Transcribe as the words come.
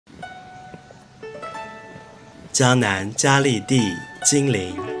江南佳丽地、金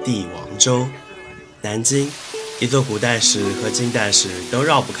陵帝王州，南京，一座古代史和近代史都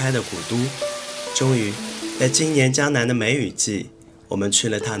绕不开的古都。终于，在今年江南的梅雨季，我们去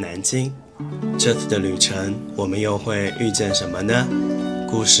了趟南京。这次的旅程，我们又会遇见什么呢？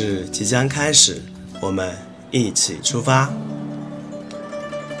故事即将开始，我们一起出发。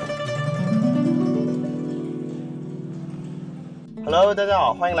Hello， 大家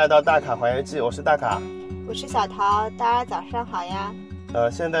好，欢迎来到大卡环游记，我是大卡，我是小桃，大家早上好呀。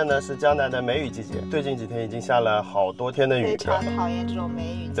现在呢是江南的梅雨季节，最近几天已经下了好多天的雨，非常讨厌这种梅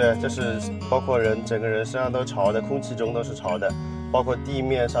雨季。对，就是包括整个人身上都潮的，空气中都是潮的，包括地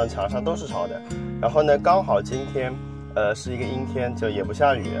面上、墙上都是潮的。然后呢，刚好今天是一个阴天，就也不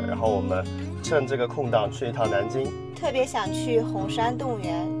下雨，然后我们趁这个空档去一趟南京，特别想去红山动物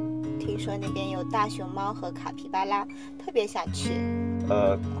园，听说那边有大熊猫和卡皮巴拉，特别想去。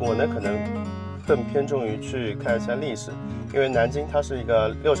我呢可能更偏重于去看一下历史，因为南京它是一个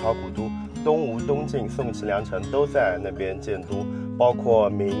六朝古都，东吴、东晋、宋齐梁陈都在那边建都，包括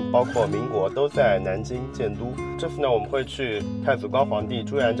民国都在南京建都。这次呢，我们会去太祖光皇帝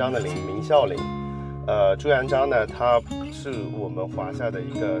朱元璋的陵明孝陵。朱元璋呢，他是我们华夏的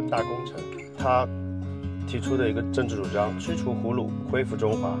一个大功臣，他提出的一个政治主张：驱除胡虏，恢复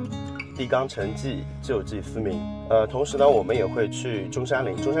中华，立纲成纪，救济思民。同时呢，我们也会去中山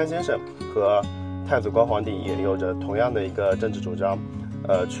陵，中山先生和太祖光皇帝也有着同样的一个政治主张，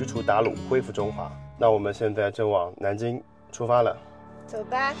驱除鞑虏，恢复中华。那我们现在就往南京出发了，走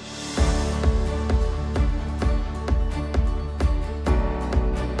吧。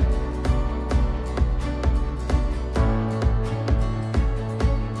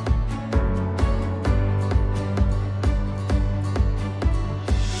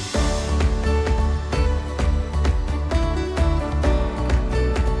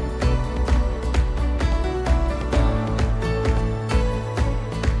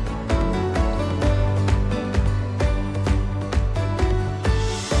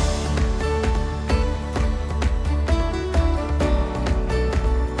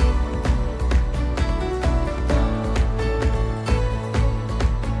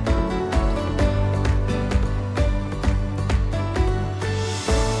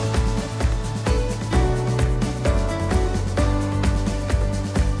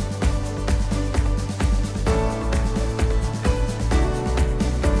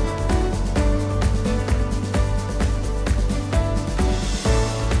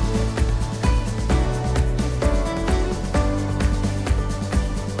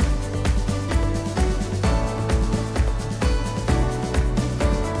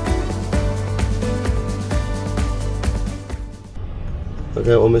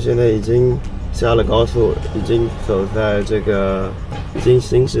OK， 我们现在已经下了高速，已经走在这个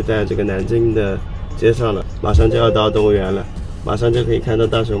行驶在这个南京的街上了，马上就要到动物园了，马上就可以看到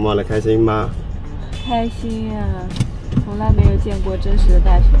大熊猫了，开心吗？开心呀！从来没有见过真实的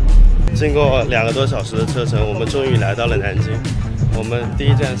大熊猫。经过2个多小时的车程，我们终于来到了南京。我们第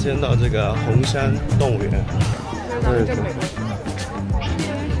一站先到这个红山动物园，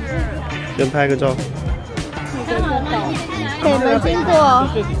先拍个照。对，我们经过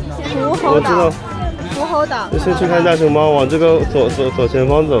狐猴岛，狐猴岛。先去看大熊猫，往这个左前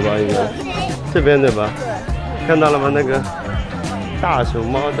方走吧，应该这边对吧？对。看到了吗？那个大熊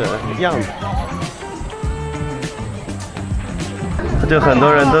猫的样子，就很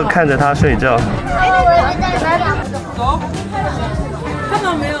多人都看着它睡觉。走，看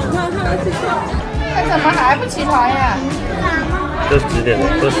到没有？看到起床。他怎么还不起床呀？这是几点了？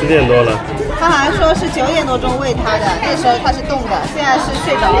都10点多了。他好像说是9点多钟喂他的，那时候他是动的，现在是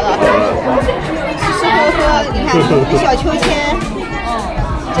睡着了，吃吃喝喝，你看一小秋千，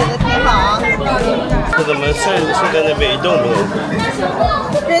整得挺好。这怎么睡在那边一动不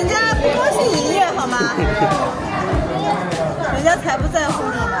动？人家不高兴营业好吗？人家才不在乎你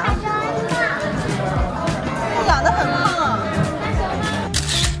呢。他养得很胖。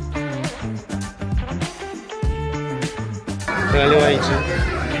看看另外一只。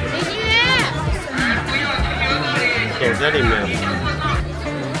躲在里面，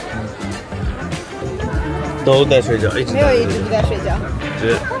都在睡觉，一直没有一只不在睡觉，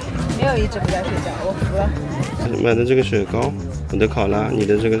没有一只不在睡觉，我服了。买的这个雪糕，我的考拉，你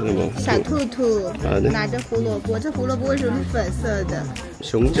的这个什么？小兔兔，好的。拿着胡萝卜，这胡萝卜为什么是粉色的？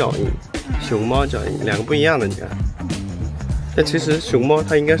熊脚印，熊猫脚印，两个不一样的，你看。但其实熊猫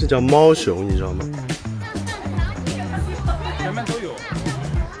它应该是叫猫熊，你知道吗？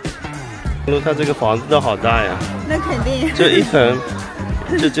它这个房子都好大呀！那肯定。这一层，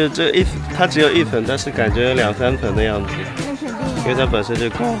它只有1层，但是感觉有2、3层的样子。那肯定。因为它本身就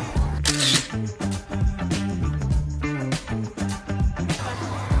高。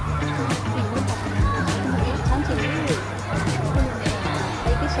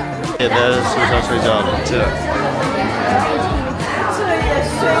也在树上睡觉了，这也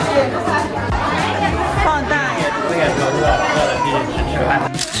睡也放大呀！我也说饿了必须去吃饭。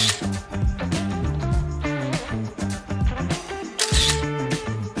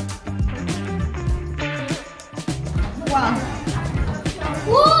哇！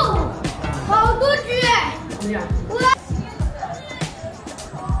哇，好多只！哇！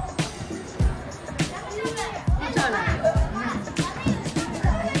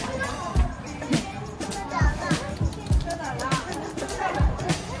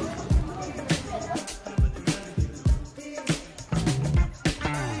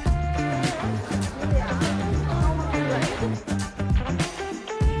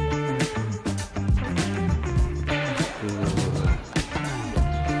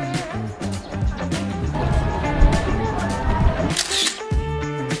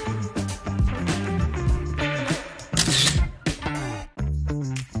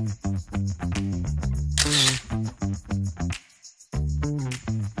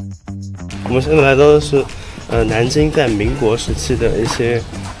我们现在来到的是，南京在民国时期的一些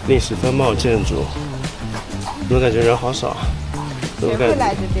历史风貌建筑。怎么感觉人好少？怎么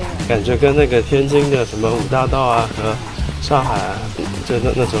感觉跟那个天津的什么五大道啊和上海啊，就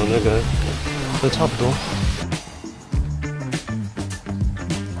那种那个都差不多。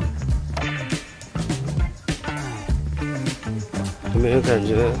有没有感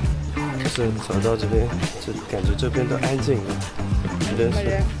觉？就是走到这边，就感觉这边都安静了，这边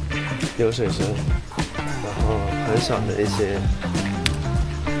是流水声，然后很小的一些，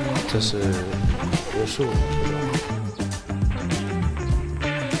就是别墅这种。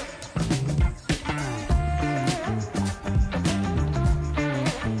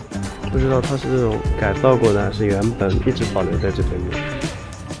不知道它是这种改造过的，还是原本一直保留在这边的。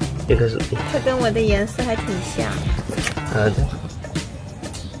一个是，它跟我的颜色还挺像。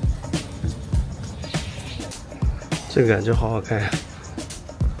这个感觉好好看呀！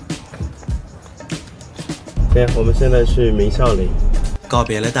对，我们现在去明孝陵，告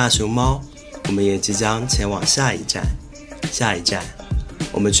别了大熊猫，我们也即将前往下一站。下一站，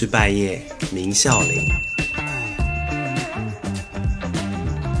我们去拜谒明孝陵。